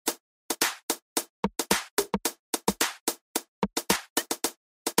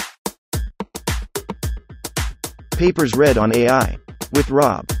Papers read on AI. With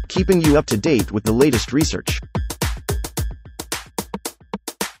Rob, keeping you up to date with the latest research.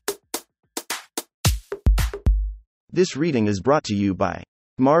 This reading is brought to you by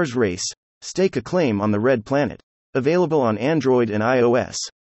Mars Race. Stake a claim on the Red Planet. Available on Android and iOS.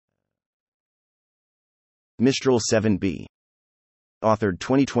 Mistral 7B. Authored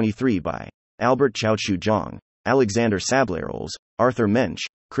 2023 by Albert Chowchu Zhang, Alexander Sablarols, Arthur Mensch,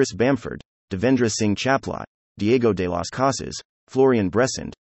 Chris Bamford, Devendra Singh Chaplot, Diego de las Casas, Florian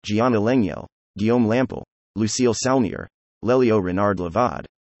Brescent, Gianna Lengyel, Guillaume Lampel, Lucille Saulnier, Lelio Renard Lavad,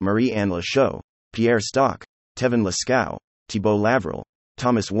 Marie-Anne Lachaud, Pierre Stock, Tevin Lascaux, Thibault Lavrel,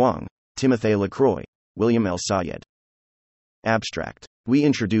 Thomas Wang, Timothée Lacroix, William L. Sayed. Abstract. We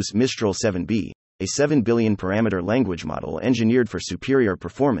introduce Mistral 7B, a 7 billion parameter language model engineered for superior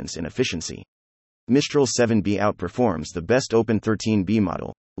performance and efficiency. Mistral 7B outperforms the best Open 13B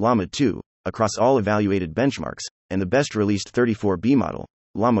model, Llama 2, across all evaluated benchmarks, and the best released 34B model,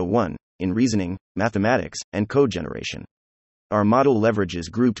 Llama 1, in reasoning, mathematics, and code generation. Our model leverages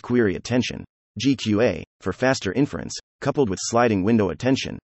grouped query attention, GQA, for faster inference, coupled with sliding window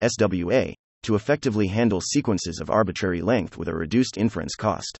attention, SWA, to effectively handle sequences of arbitrary length with a reduced inference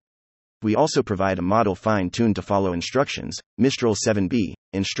cost. We also provide a model fine-tuned to follow instructions, Mistral 7B,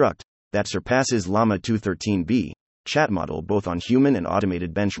 Instruct, that surpasses Llama 2 13B, chat model both on human and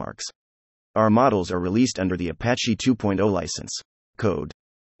automated benchmarks. Our models are released under the Apache 2.0 license. Code.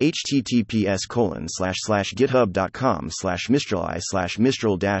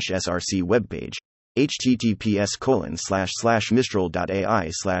 https://github.com/mistrali/mistral-src webpage.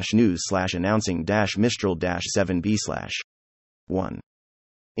 https://mistral.ai/news/announcing-mistral-7b/. 1.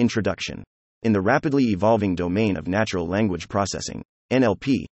 Introduction. In the rapidly evolving domain of natural language processing,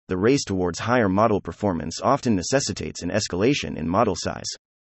 NLP, the race towards higher model performance often necessitates an escalation in model size.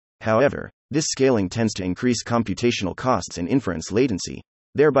 However, this scaling tends to increase computational costs and inference latency,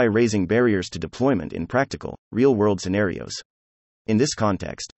 thereby raising barriers to deployment in practical, real-world scenarios. In this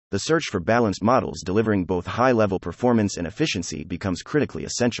context, the search for balanced models delivering both high-level performance and efficiency becomes critically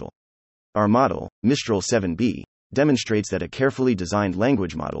essential. Our model, Mistral 7B, demonstrates that a carefully designed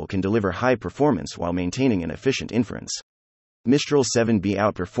language model can deliver high performance while maintaining an efficient inference. Mistral 7B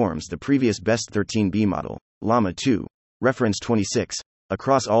outperforms the previous best 13B model, Llama 2, reference 26,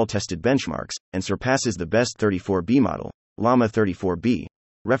 across all tested benchmarks, and surpasses the best 34B model, Llama 34B,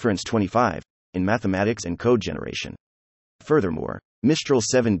 reference 25, in mathematics and code generation. Furthermore, Mistral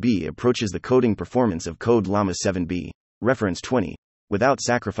 7B approaches the coding performance of Code Llama 7B, reference 20, without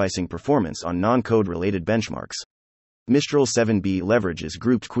sacrificing performance on non-code related benchmarks. Mistral 7B leverages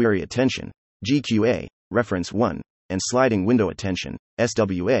grouped query attention, GQA, reference 1, and sliding window attention,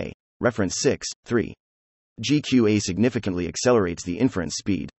 SWA, reference 6, 3. GQA significantly accelerates the inference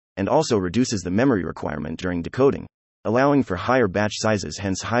speed, and also reduces the memory requirement during decoding, allowing for higher batch sizes,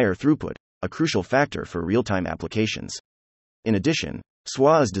 hence higher throughput, a crucial factor for real-time applications. In addition,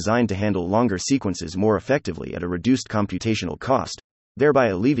 SWA is designed to handle longer sequences more effectively at a reduced computational cost, thereby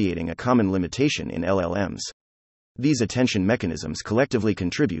alleviating a common limitation in LLMs. These attention mechanisms collectively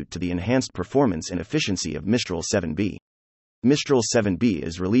contribute to the enhanced performance and efficiency of Mistral 7B. Mistral 7B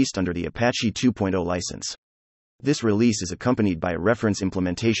is released under the Apache 2.0 license. This release is accompanied by a reference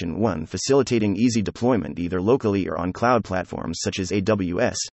implementation 1 facilitating easy deployment either locally or on cloud platforms such as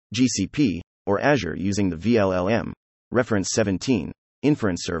AWS, GCP, or Azure using the VLLM, reference 17,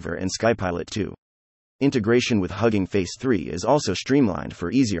 Inference Server and SkyPilot 2. Integration with Hugging Face 3 is also streamlined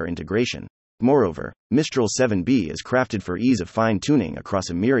for easier integration. Moreover, Mistral 7B is crafted for ease of fine-tuning across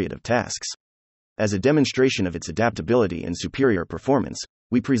a myriad of tasks. As a demonstration of its adaptability and superior performance,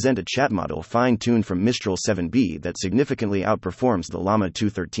 we present a chat model fine-tuned from Mistral 7B that significantly outperforms the Llama 2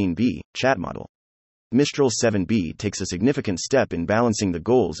 13B chat model. Mistral 7B takes a significant step in balancing the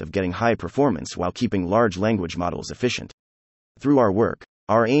goals of getting high performance while keeping large language models efficient. Through our work,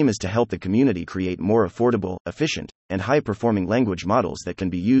 our aim is to help the community create more affordable, efficient, and high-performing language models that can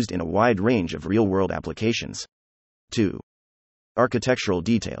be used in a wide range of real-world applications. 2. Architectural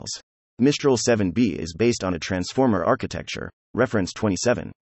details. Mistral 7B is based on a transformer architecture, reference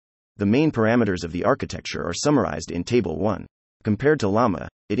 27. The main parameters of the architecture are summarized in Table 1. Compared to Llama,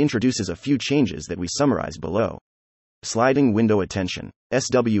 it introduces a few changes that we summarize below. Sliding window attention.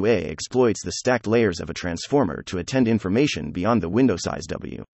 SWA exploits the stacked layers of a transformer to attend information beyond the window size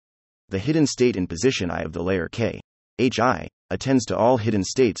W. The hidden state in position I of the layer K, HI, attends to all hidden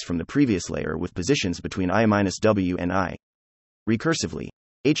states from the previous layer with positions between I-W and I. Recursively,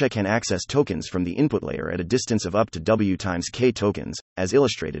 HI can access tokens from the input layer at a distance of up to W times K tokens, as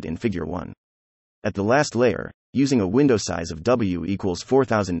illustrated in Figure 1. At the last layer, using a window size of W equals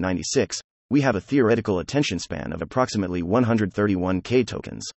 4096, we have a theoretical attention span of approximately 131K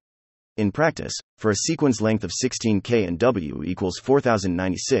tokens. In practice, for a sequence length of 16K and W equals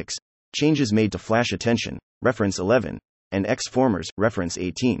 4096, changes made to flash attention, reference 11, and X formers, reference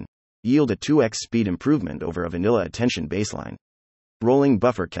 18, yield a 2x speed improvement over a vanilla attention baseline. Rolling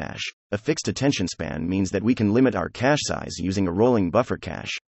buffer cache. A fixed attention span means that we can limit our cache size using a rolling buffer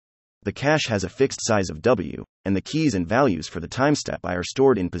cache. The cache has a fixed size of W, and the keys and values for the time step I are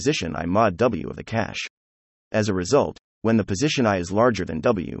stored in position I mod W of the cache. As a result, when the position I is larger than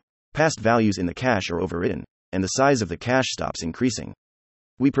W, past values in the cache are overwritten, and the size of the cache stops increasing.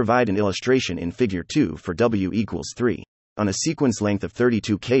 We provide an illustration in Figure 2 for W equals 3. On a sequence length of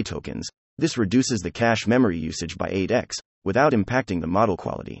 32K tokens, this reduces the cache memory usage by 8x, without impacting the model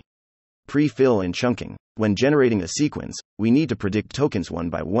quality. Pre-fill and chunking. When generating a sequence, we need to predict tokens one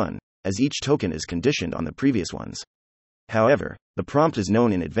by one, as each token is conditioned on the previous ones. However, the prompt is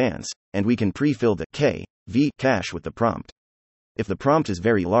known in advance, and we can pre-fill the v cache with the prompt. If the prompt is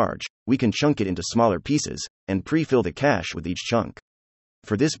very large, we can chunk it into smaller pieces, and pre-fill the cache with each chunk.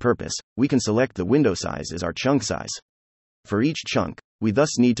 For this purpose, we can select the window size as our chunk size. For each chunk, we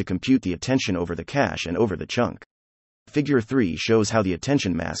thus need to compute the attention over the cache and over the chunk. Figure 3 shows how the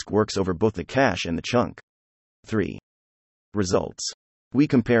attention mask works over both the cache and the chunk. 3. Results. We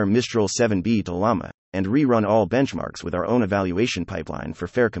compare Mistral 7B to Llama, and rerun all benchmarks with our own evaluation pipeline for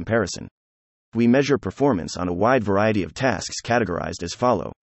fair comparison. We measure performance on a wide variety of tasks categorized as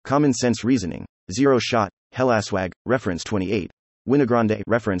follow: common sense reasoning, 0 shot, Hellaswag, reference 28, Winagrande,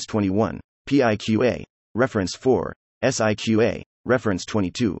 reference 21, PIQA, reference 4, SIQA, reference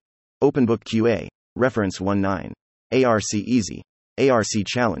 22, OpenBook QA, reference 19, ARC Easy, ARC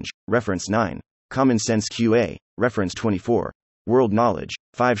Challenge, reference 9, Common Sense QA, reference 24, World Knowledge,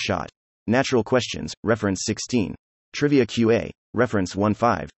 5 shot, Natural Questions, reference 16, Trivia QA, reference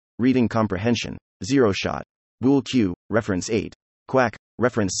 15, Reading Comprehension, 0 shot, Bool Q, reference 8, Quack,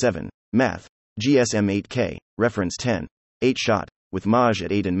 reference 7, Math, GSM 8K, reference 10, 8 shot, with Maj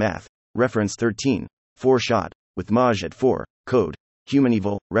at 8 and Math, reference 13, 4 shot, with Maj at 4, Code, Human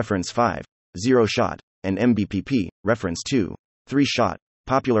Evil, reference 5, 0 shot, and MBPP, reference 2, 3 shot,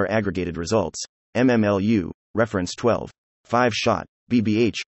 Popular Aggregated Results, MMLU, reference 12, 5 shot,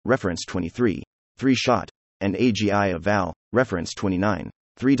 BBH, reference 23, 3 shot, and AGI Eval, reference 29,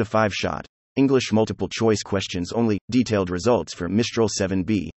 3 to 5 shot. English multiple choice questions only. Detailed results for Mistral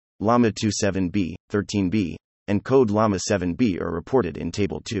 7B, Llama 2 7B, 13B, and Code Llama 7B are reported in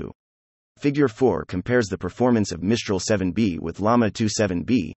Table 2. Figure 4 compares the performance of Mistral 7B with Llama 2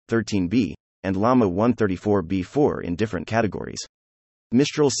 7B, 13B, and Llama 134B4 in different categories.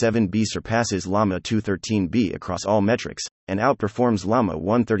 Mistral 7B surpasses Llama 2 13B across all metrics, and outperforms Llama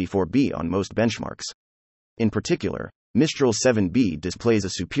 134B on most benchmarks. In particular, Mistral 7B displays a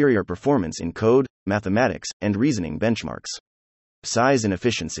superior performance in code, mathematics, and reasoning benchmarks. Size and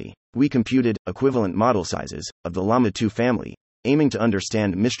efficiency. We computed equivalent model sizes of the Llama 2 family, aiming to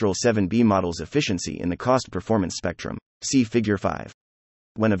understand Mistral 7B model's efficiency in the cost-performance spectrum. See Figure 5.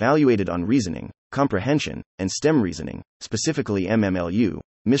 When evaluated on reasoning, comprehension, and STEM reasoning, specifically MMLU,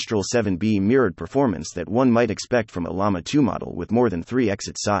 Mistral 7B mirrored performance that one might expect from a Llama 2 model with more than 3x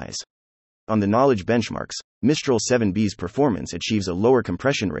its size. On the knowledge benchmarks, Mistral 7B's performance achieves a lower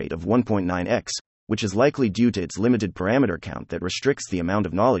compression rate of 1.9x, which is likely due to its limited parameter count that restricts the amount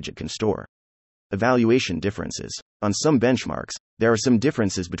of knowledge it can store. Evaluation differences. On some benchmarks, there are some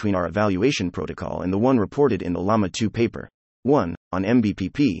differences between our evaluation protocol and the one reported in the Llama 2 paper. 1. On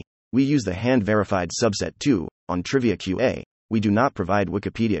MBPP, we use the hand-verified subset. 2. On Trivia QA, we do not provide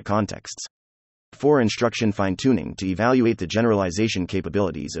Wikipedia contexts. 4. Instruction fine-tuning. To evaluate the generalization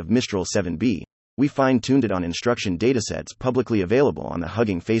capabilities of Mistral 7B, we fine-tuned it on instruction datasets publicly available on the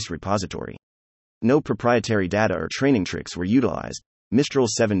Hugging Face repository. No proprietary data or training tricks were utilized. Mistral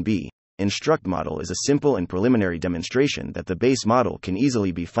 7B Instruct model is a simple and preliminary demonstration that the base model can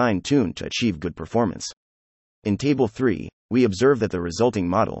easily be fine-tuned to achieve good performance. In Table 3, we observe that the resulting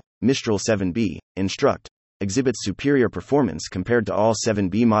model, Mistral 7B Instruct, exhibits superior performance compared to all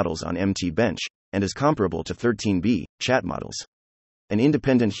 7B models on MT Bench, and is comparable to 13B chat models. An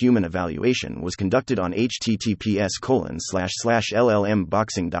independent human evaluation was conducted on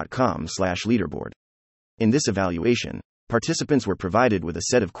https://llmboxing.com/leaderboard. In this evaluation, participants were provided with a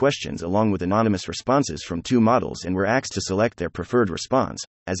set of questions along with anonymous responses from 2 models and were asked to select their preferred response,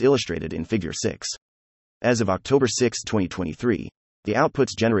 as illustrated in Figure 6. As of October 6, 2023, the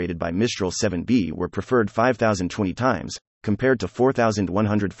outputs generated by Mistral 7B were preferred 5,020 times, compared to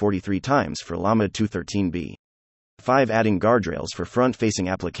 4,143 times for Llama 2 13B. 5. Adding guardrails for front-facing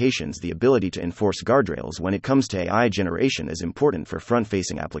applications. The ability to enforce guardrails when it comes to AI generation is important for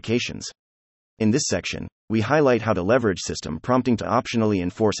front-facing applications. In this section, we highlight how to leverage system prompting to optionally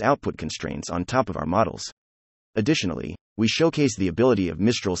enforce output constraints on top of our models. Additionally, we showcase the ability of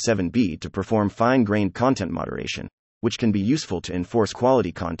Mistral 7b to perform fine-grained content moderation, which can be useful to enforce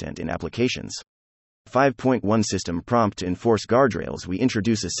quality content in applications. 5.1 System prompt to enforce guardrails. We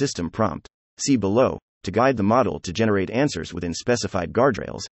introduce a system prompt, see below, to guide the model to generate answers within specified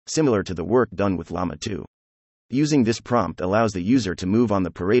guardrails, similar to the work done with Llama 2. Using this prompt allows the user to move on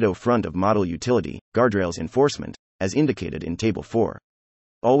the Pareto front of model utility, guardrails enforcement, as indicated in Table 4.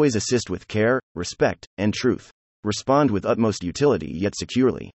 Always assist with care, respect, and truth. Respond with utmost utility yet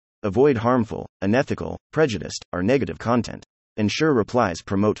securely. Avoid harmful, unethical, prejudiced, or negative content. Ensure replies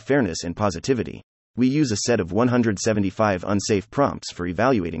promote fairness and positivity. We use a set of 175 unsafe prompts for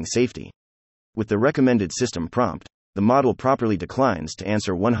evaluating safety. With the recommended system prompt, the model properly declines to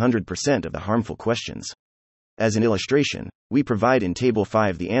answer 100% of the harmful questions. As an illustration, we provide in Table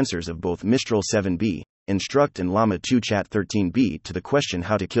 5 the answers of both Mistral 7b, Instruct and Llama 2 Chat 13b to the question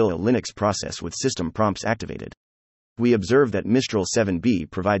how to kill a Linux process with system prompts activated. We observe that Mistral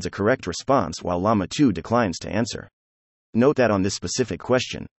 7b provides a correct response while Llama 2 declines to answer. Note that on this specific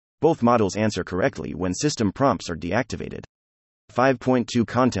question, both models answer correctly when system prompts are deactivated. 5.2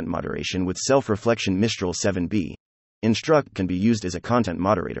 Content moderation with self-reflection. Mistral 7b Instruct can be used as a content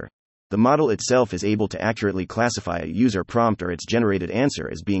moderator. The model itself is able to accurately classify a user prompt or its generated answer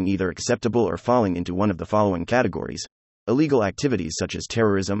as being either acceptable or falling into one of the following categories: illegal activities such as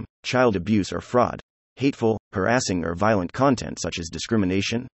terrorism, child abuse or fraud, hateful, harassing or violent content such as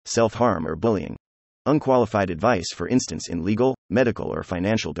discrimination, self-harm or bullying, unqualified advice, for instance in legal, medical or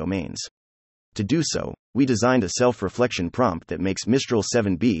financial domains. To do so, we designed a self-reflection prompt that makes Mistral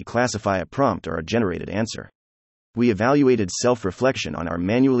 7b classify a prompt or a generated answer. We evaluated self-reflection on our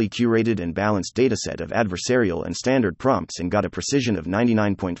manually curated and balanced dataset of adversarial and standard prompts and got a precision of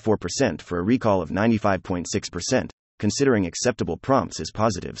 99.4% for a recall of 95.6%, considering acceptable prompts as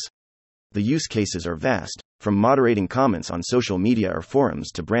positives. The use cases are vast, from moderating comments on social media or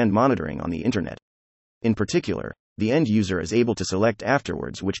forums to brand monitoring on the internet. In particular, the end user is able to select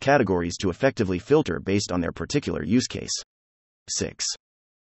afterwards which categories to effectively filter based on their particular use case. 6.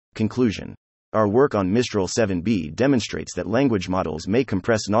 Conclusion. Our work on Mistral 7b demonstrates that language models may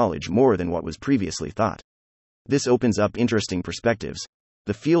compress knowledge more than what was previously thought. This opens up interesting perspectives.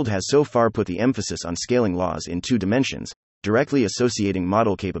 The field has so far put the emphasis on scaling laws in 2 dimensions, directly associating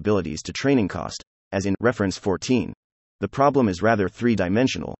model capabilities to training cost, as in reference 14. The problem is rather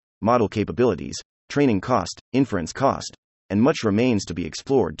 3-dimensional: model capabilities, training cost, inference cost, and much remains to be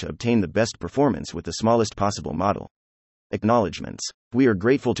explored to obtain the best performance with the smallest possible model. Acknowledgements. We are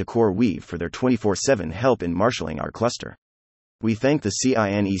grateful to CoreWeave for their 24/7 help in marshalling our cluster. We thank the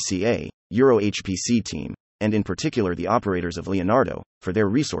CINECA, EuroHPC team, and in particular the operators of Leonardo, for their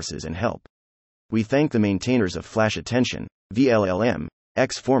resources and help. We thank the maintainers of Flash Attention, VLLM,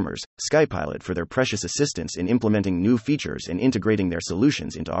 Xformers, SkyPilot for their precious assistance in implementing new features and integrating their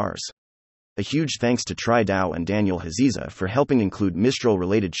solutions into ours. A huge thanks to TriDAO and Daniel Haziza for helping include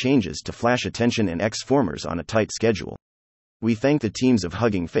Mistral-related changes to Flash Attention and Xformers on a tight schedule. We thank the teams of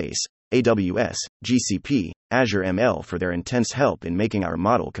Hugging Face, AWS, GCP, Azure ML for their intense help in making our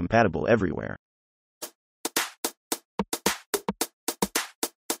model compatible everywhere.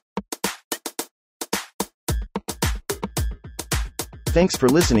 Thanks for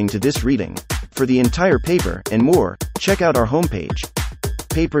listening to this reading. For the entire paper and more, check out our homepage,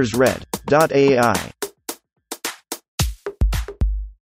 papersread.ai.